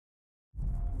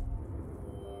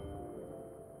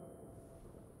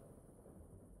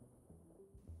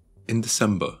In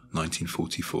December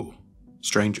 1944,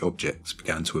 strange objects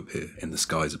began to appear in the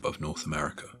skies above North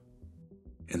America.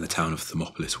 In the town of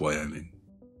Thermopolis, Wyoming,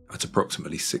 at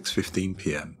approximately 6:15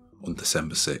 p.m. on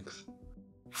December 6th,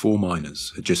 4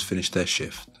 miners had just finished their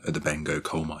shift at the Bengo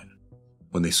coal mine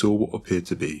when they saw what appeared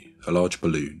to be a large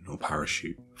balloon or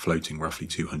parachute floating roughly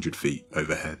 200 feet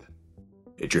overhead.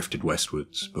 It drifted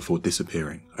westwards before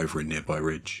disappearing over a nearby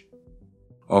ridge.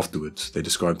 Afterwards, they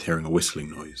described hearing a whistling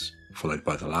noise, followed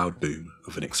by the loud boom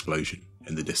of an explosion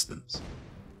in the distance.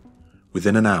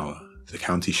 Within an hour, the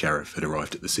county sheriff had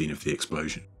arrived at the scene of the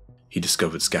explosion. He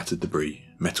discovered scattered debris,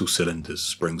 metal cylinders,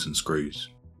 springs and screws,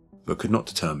 but could not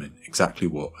determine exactly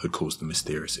what had caused the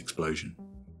mysterious explosion.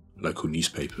 Local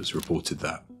newspapers reported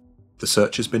that the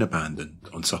search has been abandoned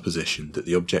on supposition that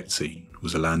the object seen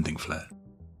was a landing flare.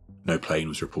 No plane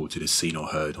was reported as seen or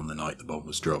heard on the night the bomb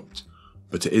was dropped,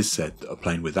 but it is said that a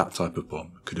plane with that type of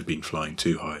bomb could have been flying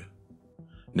too high.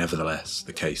 Nevertheless,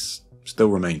 the case still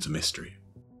remains a mystery.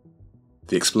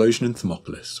 The explosion in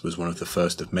Thermopolis was one of the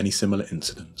first of many similar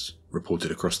incidents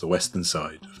reported across the western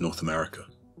side of North America.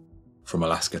 From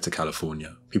Alaska to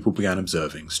California, people began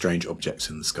observing strange objects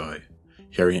in the sky,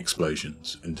 hearing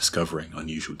explosions and discovering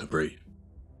unusual debris.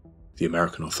 The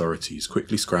American authorities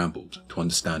quickly scrambled to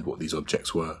understand what these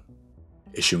objects were,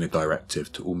 issuing a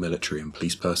directive to all military and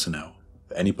police personnel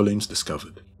that any balloons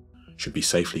discovered should be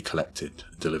safely collected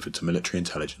and delivered to military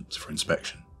intelligence for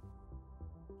inspection.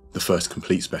 The first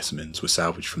complete specimens were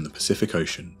salvaged from the Pacific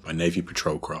Ocean by Navy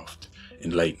patrol craft in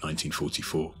late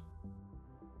 1944.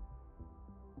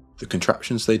 The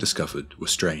contraptions they discovered were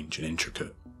strange and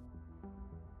intricate,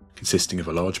 consisting of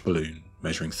a large balloon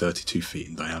measuring 32 feet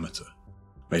in diameter,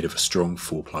 made of a strong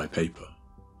 4-ply paper.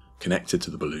 Connected to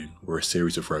the balloon were a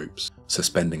series of ropes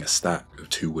suspending a stack of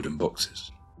 2 wooden boxes,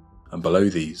 and below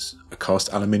these a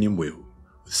cast aluminium wheel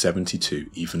with 72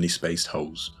 evenly spaced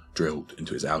holes drilled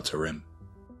into its outer rim.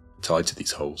 Tied to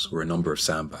these holes were a number of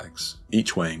sandbags,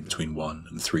 each weighing between 1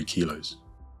 and 3 kilos.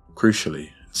 Crucially,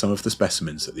 in some of the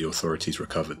specimens that the authorities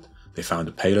recovered, they found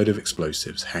a payload of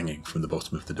explosives hanging from the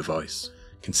bottom of the device,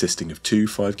 consisting of 2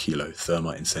 5-kilo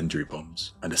thermite incendiary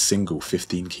bombs and a single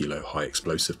 15-kilo high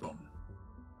explosive bomb.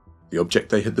 The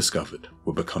object they had discovered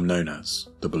would become known as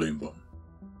the balloon bomb.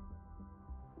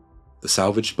 The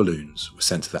salvaged balloons were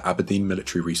sent to the Aberdeen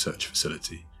Military Research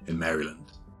Facility in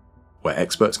Maryland, where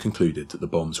experts concluded that the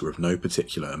bombs were of no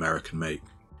particular American make,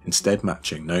 instead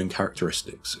matching known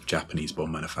characteristics of Japanese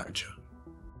bomb manufacture.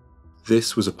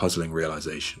 This was a puzzling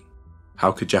realization.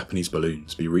 How could Japanese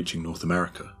balloons be reaching North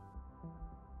America?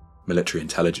 Military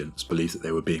intelligence believed that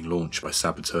they were being launched by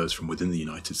saboteurs from within the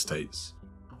United States,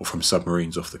 or from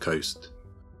submarines off the coast.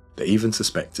 They even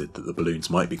suspected that the balloons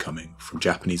might be coming from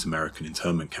Japanese-American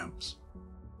internment camps.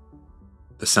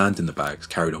 The sand in the bags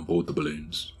carried on board the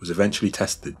balloons was eventually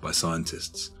tested by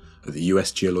scientists at the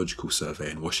US Geological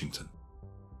Survey in Washington,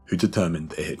 who determined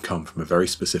that it had come from a very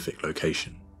specific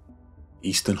location,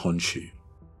 Eastern Honshu,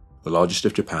 the largest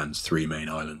of Japan's 3 main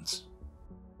islands.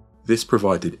 This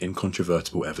provided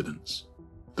incontrovertible evidence.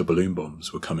 The balloon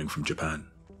bombs were coming from Japan.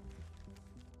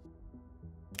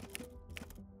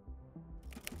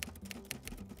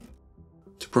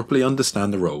 To properly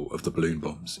understand the role of the balloon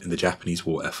bombs in the Japanese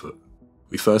war effort,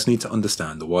 we first need to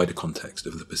understand the wider context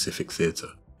of the Pacific Theatre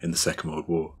in the Second World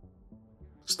War,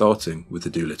 starting with the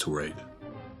Doolittle raid.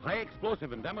 High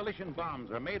explosive and demolition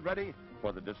bombs are made ready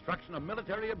for the destruction of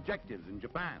military objectives in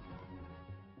Japan.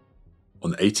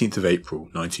 On the 18th of April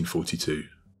 1942,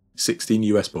 16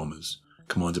 US bombers,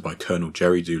 commanded by Colonel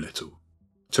Jerry Doolittle,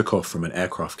 took off from an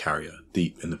aircraft carrier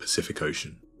deep in the Pacific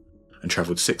Ocean and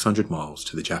travelled 600 miles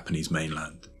to the Japanese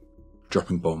mainland,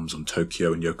 dropping bombs on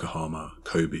Tokyo and Yokohama,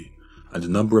 Kobe, and a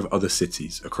number of other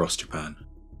cities across Japan.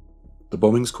 The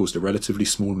bombings caused a relatively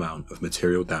small amount of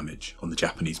material damage on the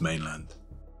Japanese mainland.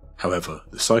 However,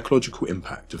 the psychological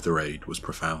impact of the raid was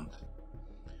profound.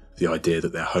 The idea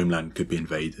that their homeland could be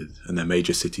invaded and their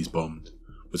major cities bombed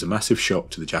was a massive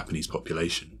shock to the Japanese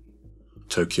population.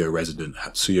 Tokyo resident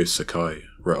Hatsuyo Sakai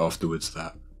wrote afterwards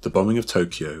that the bombing of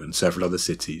Tokyo and several other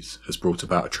cities has brought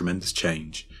about a tremendous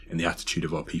change in the attitude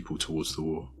of our people towards the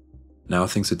war. Now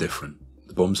things are different.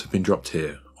 The bombs have been dropped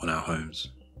here on our homes.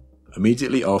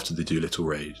 Immediately after the Doolittle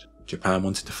raid, Japan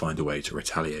wanted to find a way to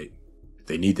retaliate.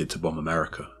 They needed to bomb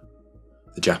America.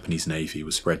 The Japanese Navy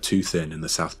was spread too thin in the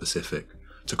South Pacific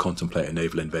to contemplate a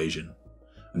naval invasion,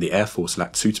 and the Air Force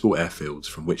lacked suitable airfields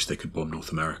from which they could bomb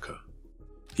North America.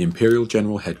 The Imperial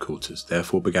General Headquarters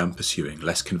therefore began pursuing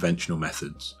less conventional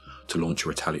methods to launch a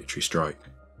retaliatory strike.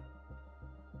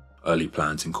 Early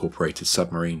plans incorporated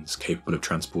submarines capable of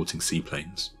transporting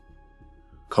seaplanes,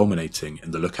 culminating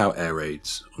in the Lookout air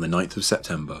raids on the 9th of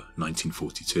September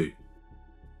 1942.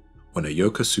 when a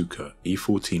Yokosuka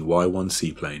E-14Y-1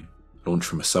 seaplane launched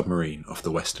from a submarine off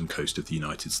the western coast of the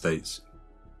United States.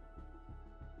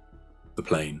 The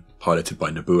plane, piloted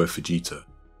by Nobuo Fujita,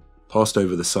 passed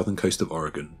over the southern coast of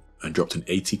Oregon and dropped an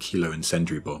 80-kilo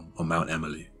incendiary bomb on Mount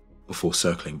Emily before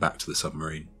circling back to the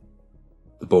submarine.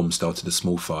 The bomb started a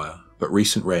small fire, but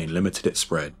recent rain limited its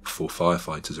spread before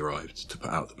firefighters arrived to put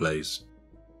out the blaze.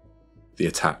 The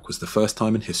attack was the first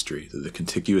time in history that the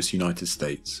contiguous United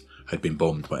States had been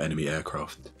bombed by enemy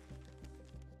aircraft.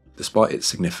 Despite its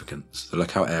significance, the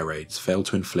Lookout air raids failed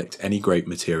to inflict any great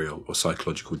material or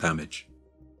psychological damage.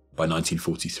 By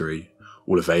 1943,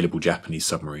 all available Japanese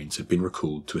submarines had been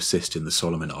recalled to assist in the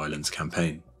Solomon Islands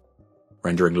campaign,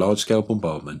 rendering large-scale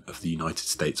bombardment of the United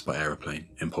States by aeroplane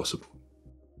impossible.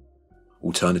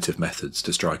 Alternative methods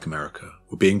to strike America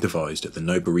were being devised at the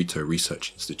Noborito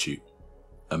Research Institute,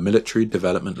 a military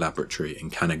development laboratory in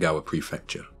Kanagawa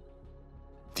Prefecture.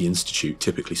 The institute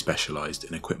typically specialised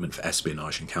in equipment for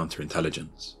espionage and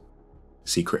counterintelligence.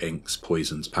 Secret inks,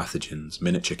 poisons, pathogens,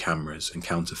 miniature cameras, and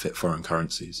counterfeit foreign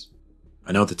currencies.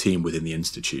 Another team within the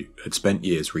institute had spent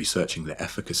years researching the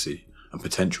efficacy and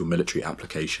potential military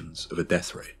applications of a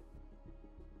death ray.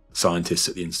 Scientists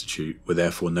at the institute were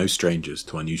therefore no strangers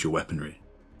to unusual weaponry,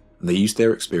 and they used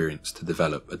their experience to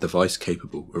develop a device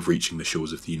capable of reaching the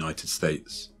shores of the United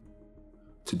States.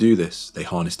 To do this, they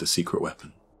harnessed a secret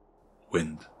weapon: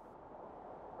 wind.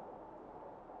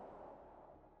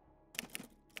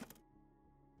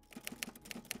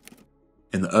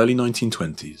 In the early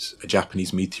 1920s, a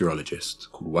Japanese meteorologist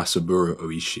called Saburo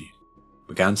Ooishi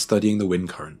began studying the wind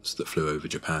currents that flew over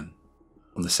Japan.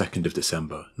 On the 2nd of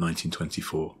December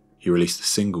 1924, he released a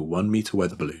single 1-meter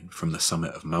weather balloon from the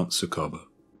summit of Mount Tsukaba,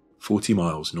 40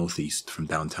 miles northeast from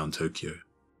downtown Tokyo,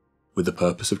 with the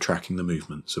purpose of tracking the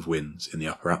movements of winds in the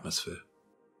upper atmosphere.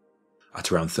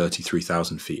 At around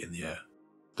 33,000 feet in the air,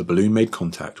 the balloon made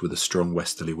contact with a strong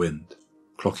westerly wind,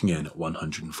 clocking in at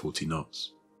 140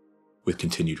 knots. With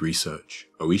continued research,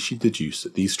 Ooishi deduced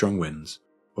that these strong winds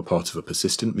were part of a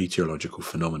persistent meteorological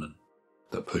phenomenon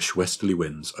that pushed westerly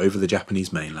winds over the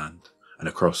Japanese mainland and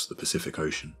across the Pacific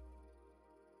Ocean.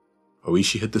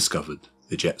 Ooishi had discovered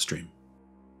the jet stream.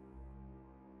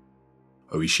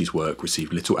 Ooishi's work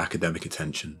received little academic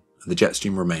attention, and the jet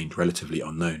stream remained relatively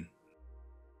unknown.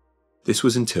 This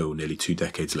was until nearly 2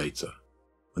 decades later,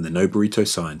 when the Noborito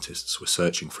scientists were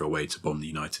searching for a way to bomb the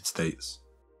United States.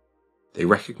 They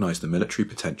recognised the military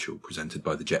potential presented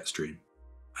by the jet stream,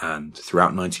 and,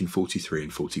 throughout 1943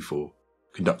 and 44,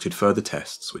 conducted further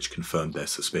tests which confirmed their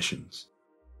suspicions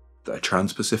that a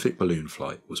trans-Pacific balloon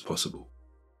flight was possible.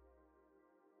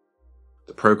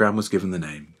 The program was given the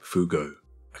name Fugo,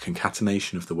 a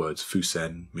concatenation of the words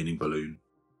fusen, meaning balloon,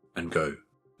 and go,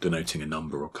 denoting a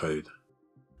number or code.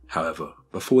 However,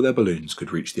 before their balloons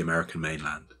could reach the American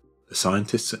mainland, the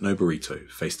scientists at Noborito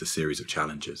faced a series of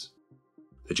challenges.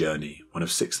 The journey, one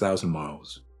of 6,000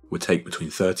 miles, would take between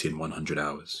 30 and 100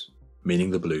 hours,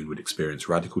 meaning the balloon would experience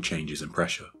radical changes in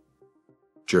pressure.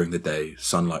 During the day,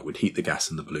 sunlight would heat the gas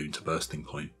in the balloon to bursting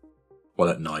point, while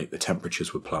at night the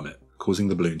temperatures would plummet, causing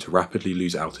the balloon to rapidly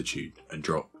lose altitude and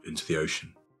drop into the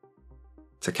ocean.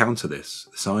 To counter this,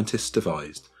 the scientists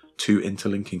devised 2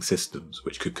 interlinking systems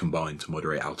which could combine to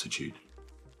moderate altitude: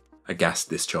 a gas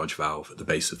discharge valve at the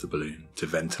base of the balloon to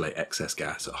ventilate excess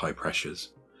gas at high pressures,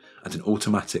 and an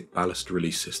automatic ballast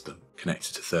release system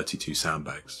connected to 32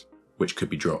 sandbags, which could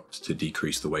be dropped to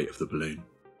decrease the weight of the balloon.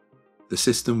 The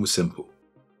system was simple.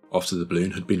 After the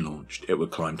balloon had been launched, it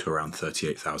would climb to around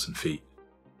 38,000 feet.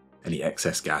 Any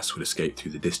excess gas would escape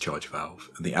through the discharge valve,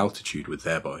 and the altitude would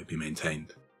thereby be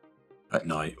maintained. At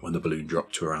night, when the balloon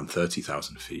dropped to around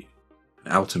 30,000 feet,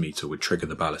 an altimeter would trigger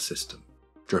the ballast system,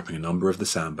 dropping a number of the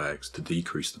sandbags to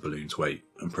decrease the balloon's weight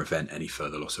and prevent any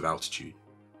further loss of altitude.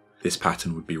 This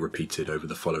pattern would be repeated over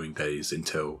the following days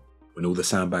until, when all the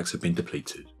sandbags had been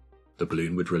depleted, the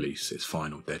balloon would release its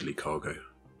final deadly cargo.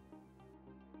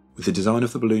 With the design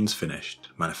of the balloons finished,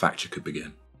 manufacture could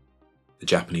begin. The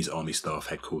Japanese Army Staff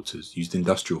Headquarters used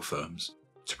industrial firms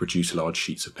to produce large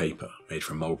sheets of paper made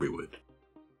from mulberry wood.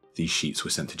 These sheets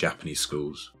were sent to Japanese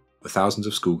schools, where thousands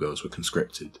of schoolgirls were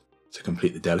conscripted to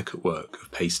complete the delicate work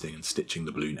of pasting and stitching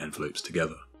the balloon envelopes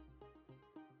together.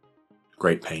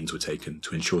 Great pains were taken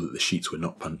to ensure that the sheets were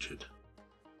not punctured.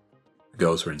 The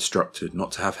girls were instructed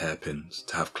not to have hairpins,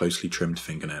 to have closely trimmed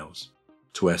fingernails,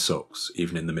 to wear socks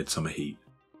even in the midsummer heat,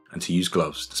 and to use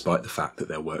gloves despite the fact that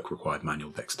their work required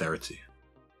manual dexterity.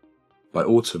 By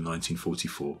autumn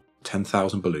 1944,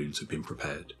 10,000 balloons had been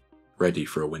prepared, ready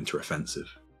for a winter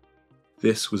offensive.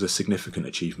 This was a significant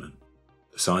achievement.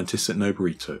 The scientists at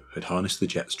Noborito had harnessed the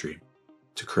jet stream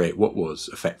to create what was,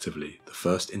 effectively, the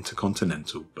first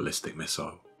intercontinental ballistic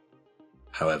missile.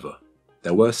 However,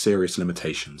 there were serious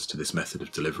limitations to this method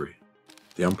of delivery.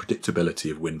 The unpredictability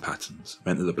of wind patterns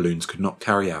meant that the balloons could not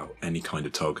carry out any kind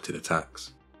of targeted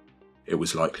attacks. It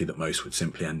was likely that most would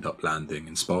simply end up landing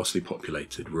in sparsely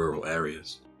populated rural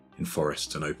areas, in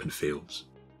forests and open fields.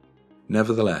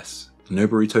 Nevertheless, the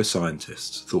Noborito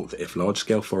scientists thought that if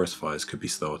large-scale forest fires could be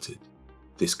started,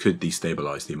 this could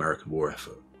destabilize the American war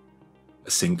effort.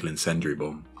 A single incendiary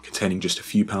bomb, containing just a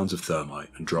few pounds of thermite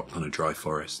and dropped on a dry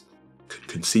forest, could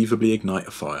conceivably ignite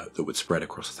a fire that would spread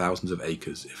across thousands of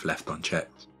acres if left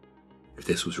unchecked. If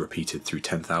this was repeated through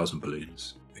 10,000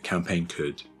 balloons, the campaign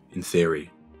could, in theory,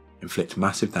 inflict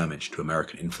massive damage to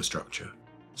American infrastructure,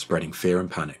 spreading fear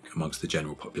and panic amongst the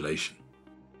general population.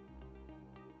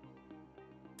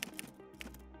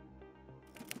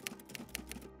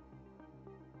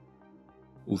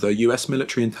 Although US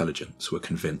military intelligence were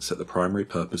convinced that the primary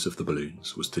purpose of the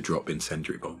balloons was to drop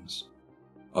incendiary bombs,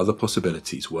 other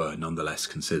possibilities were nonetheless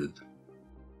considered.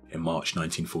 In March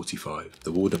 1945,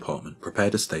 the War Department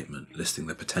prepared a statement listing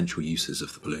the potential uses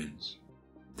of the balloons.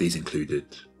 These included: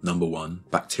 Number 1,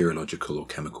 bacteriological or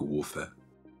chemical warfare.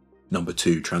 Number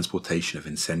 2, transportation of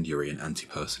incendiary and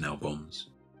anti-personnel bombs.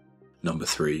 Number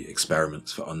 3,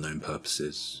 experiments for unknown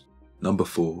purposes. Number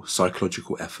 4,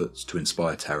 psychological efforts to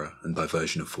inspire terror and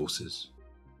diversion of forces.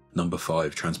 Number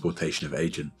 5, transportation of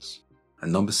agents.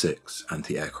 And number 6,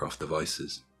 anti-aircraft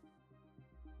devices.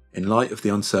 In light of the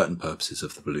uncertain purposes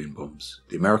of the balloon bombs,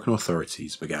 the American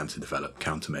authorities began to develop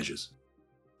countermeasures.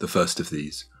 The first of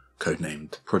these,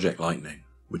 codenamed Project Lightning,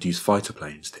 would use fighter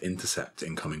planes to intercept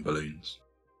incoming balloons.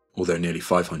 Although nearly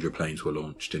 500 planes were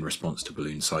launched in response to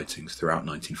balloon sightings throughout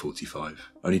 1945,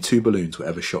 only 2 balloons were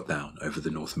ever shot down over the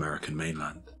North American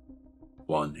mainland.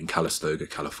 One in Calistoga,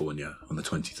 California on the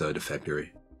 23rd of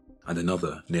February, and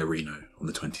another near Reno on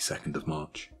the 22nd of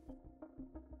March.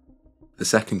 The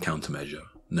second countermeasure,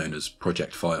 known as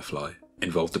Project Firefly,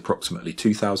 involved approximately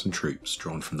 2,000 troops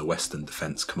drawn from the Western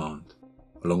Defense Command,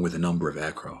 along with a number of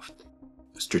aircraft,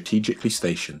 strategically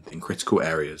stationed in critical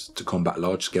areas to combat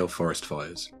large-scale forest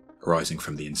fires arising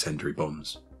from the incendiary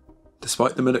bombs.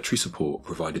 Despite the military support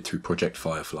provided through Project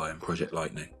Firefly and Project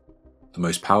Lightning, the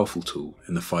most powerful tool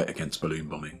in the fight against balloon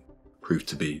bombing proved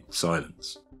to be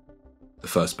silence. The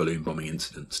first balloon bombing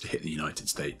incidents to hit the United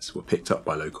States were picked up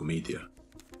by local media.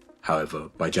 However,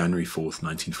 by January 4,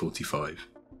 1945,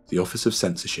 the Office of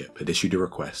Censorship had issued a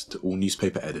request to all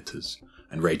newspaper editors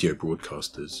and radio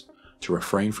broadcasters to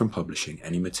refrain from publishing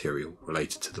any material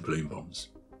related to the balloon bombs.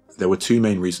 There were 2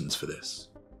 main reasons for this.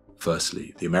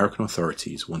 Firstly, the American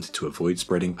authorities wanted to avoid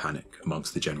spreading panic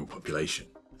amongst the general population.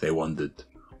 They wondered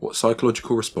what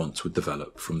psychological response would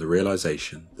develop from the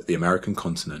realization that the American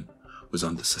continent was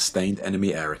under sustained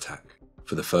enemy air attack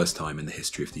for the first time in the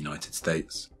history of the United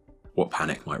States. What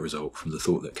panic might result from the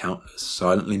thought that countless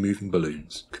silently moving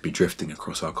balloons could be drifting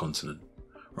across our continent,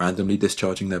 randomly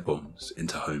discharging their bombs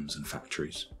into homes and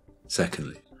factories.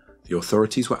 Secondly, the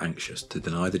authorities were anxious to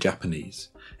deny the Japanese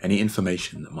any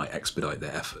information that might expedite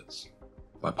their efforts.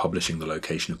 By publishing the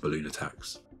location of balloon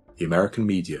attacks, the American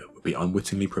media would be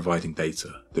unwittingly providing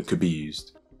data that could be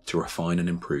used to refine and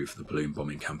improve the balloon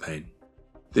bombing campaign.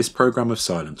 This program of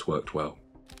silence worked well.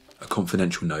 A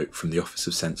confidential note from the Office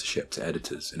of Censorship to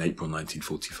editors in April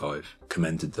 1945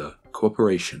 commended the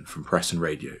cooperation from press and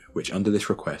radio, which under this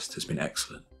request has been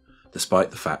excellent,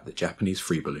 despite the fact that Japanese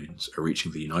free balloons are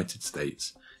reaching the United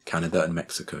States, Canada and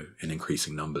Mexico in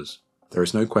increasing numbers. There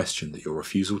is no question that your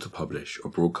refusal to publish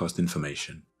or broadcast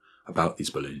information about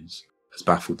these balloons has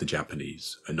baffled the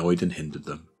Japanese, annoyed and hindered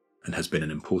them, and has been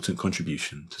an important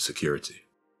contribution to security.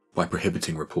 By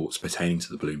prohibiting reports pertaining to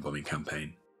the balloon bombing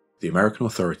campaign, the American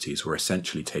authorities were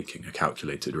essentially taking a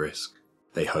calculated risk.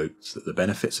 They hoped that the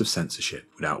benefits of censorship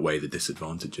would outweigh the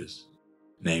disadvantages,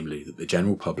 namely that the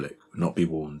general public would not be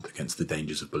warned against the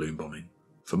dangers of balloon bombing.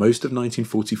 For most of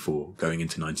 1944 going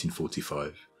into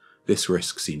 1945, this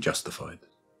risk seemed justified.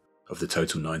 Of the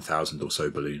total 9,000 or so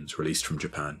balloons released from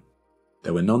Japan,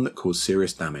 there were none that caused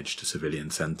serious damage to civilian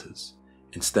centres,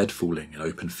 instead falling in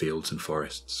open fields and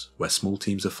forests where small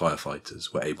teams of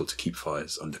firefighters were able to keep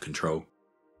fires under control.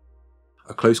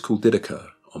 A close call did occur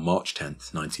on March 10,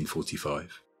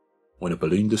 1945, when a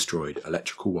balloon destroyed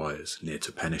electrical wires near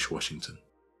to Pennish, Washington,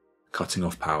 cutting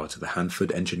off power to the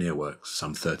Hanford Engineer Works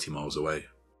some 30 miles away.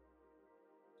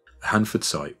 The Hanford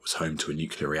site was home to a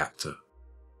nuclear reactor,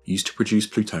 used to produce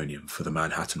plutonium for the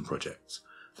Manhattan Project,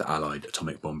 the Allied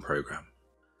atomic bomb program.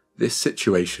 This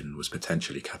situation was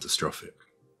potentially catastrophic.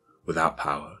 Without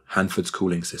power, Hanford's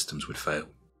cooling systems would fail,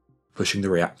 pushing the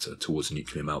reactor towards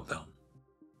nuclear meltdown.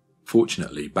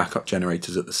 Fortunately, backup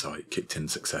generators at the site kicked in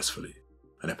successfully,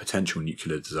 and a potential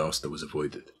nuclear disaster was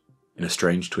avoided. In a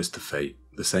strange twist of fate,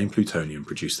 the same plutonium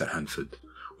produced at Hanford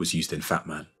was used in Fat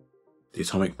Man, the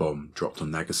atomic bomb dropped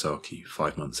on Nagasaki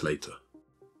 5 months later.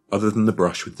 Other than the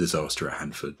brush with disaster at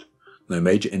Hanford, no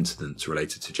major incidents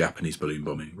related to Japanese balloon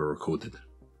bombing were recorded.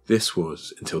 This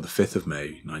was until the 5th of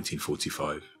May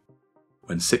 1945,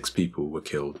 when 6 people were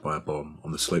killed by a bomb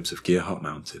on the slopes of Gerhardt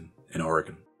Mountain in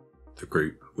Oregon. The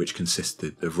group, which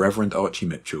consisted of Reverend Archie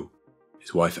Mitchell,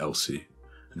 his wife Elsie,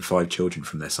 and 5 children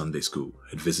from their Sunday school,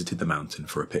 had visited the mountain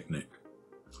for a picnic.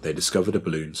 They discovered a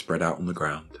balloon spread out on the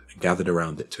ground and gathered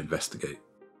around it to investigate.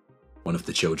 One of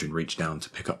the children reached down to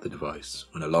pick up the device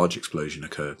when a large explosion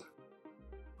occurred.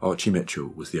 Archie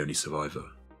Mitchell was the only survivor.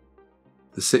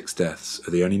 The 6 deaths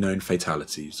are the only known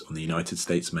fatalities on the United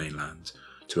States mainland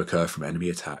to occur from enemy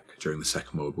attack during the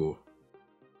Second World War.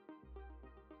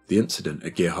 The incident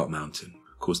at Gerhardt Mountain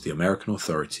caused the American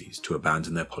authorities to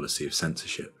abandon their policy of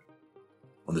censorship.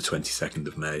 On the 22nd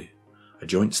of May, a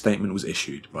joint statement was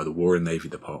issued by the War and Navy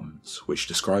departments which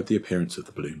described the appearance of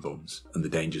the balloon bombs and the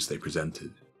dangers they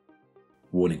presented,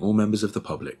 warning all members of the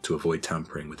public to avoid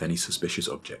tampering with any suspicious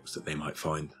objects that they might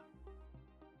find.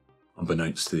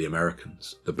 Unbeknownst to the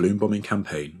Americans, the balloon bombing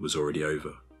campaign was already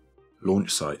over.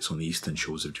 Launch sites on the eastern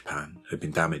shores of Japan had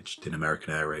been damaged in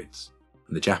American air raids,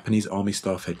 and the Japanese Army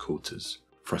Staff Headquarters,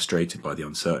 frustrated by the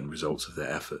uncertain results of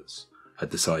their efforts, had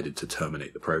decided to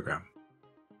terminate the program.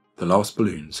 The last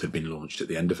balloons had been launched at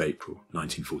the end of April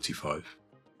 1945.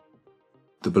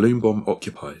 The balloon bomb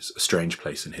occupies a strange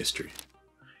place in history.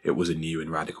 It was a new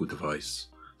and radical device,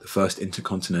 the first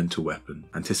intercontinental weapon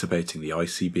anticipating the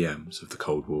ICBMs of the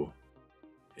Cold War.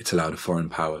 It allowed a foreign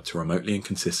power to remotely and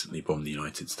consistently bomb the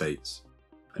United States,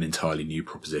 an entirely new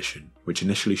proposition which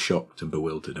initially shocked and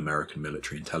bewildered American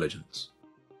military intelligence.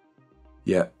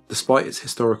 Yet, despite its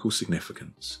historical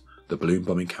significance, the balloon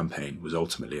bombing campaign was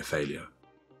ultimately a failure.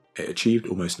 It achieved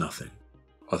almost nothing,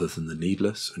 other than the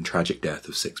needless and tragic death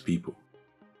of 6 people,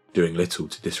 doing little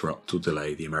to disrupt or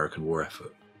delay the American war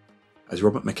effort. As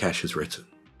Robert Mikesh has written,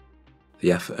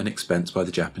 the effort and expense by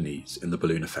the Japanese in the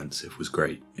balloon offensive was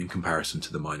great in comparison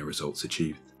to the minor results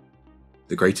achieved.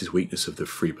 The greatest weakness of the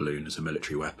free balloon as a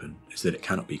military weapon is that it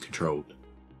cannot be controlled.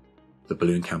 The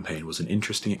balloon campaign was an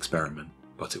interesting experiment,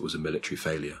 but it was a military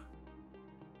failure.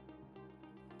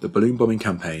 The balloon bombing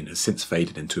campaign has since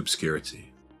faded into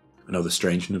obscurity, another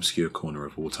strange and obscure corner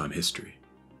of wartime history.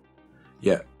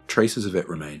 Yet, traces of it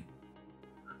remain.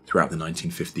 Throughout the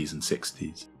 1950s and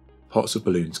 60s, parts of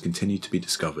balloons continued to be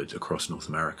discovered across North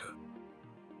America.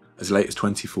 As late as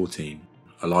 2014,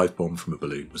 a live bomb from a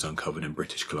balloon was uncovered in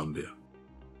British Columbia,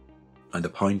 and a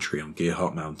pine tree on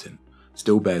Gerhardt Mountain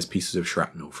still bears pieces of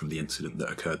shrapnel from the incident that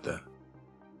occurred there.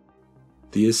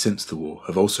 The years since the war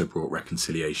have also brought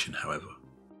reconciliation, however.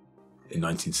 In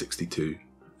 1962,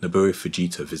 Nobuo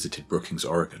Fujita visited Brookings,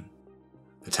 Oregon,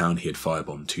 the town he had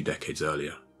firebombed 2 decades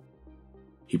earlier.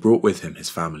 He brought with him his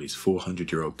family's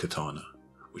 400-year-old katana,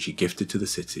 which he gifted to the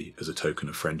city as a token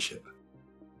of friendship.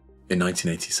 In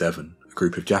 1987, a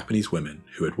group of Japanese women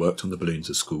who had worked on the balloons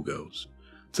as schoolgirls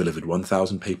delivered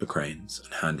 1,000 paper cranes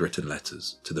and handwritten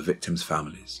letters to the victims'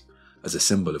 families as a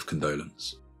symbol of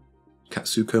condolence.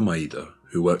 Katsuko Maeda,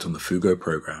 who worked on the Fugo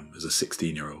program as a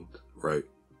 16-year-old, wrote,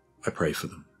 "I pray for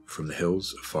them, from the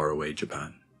hills of faraway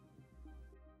Japan."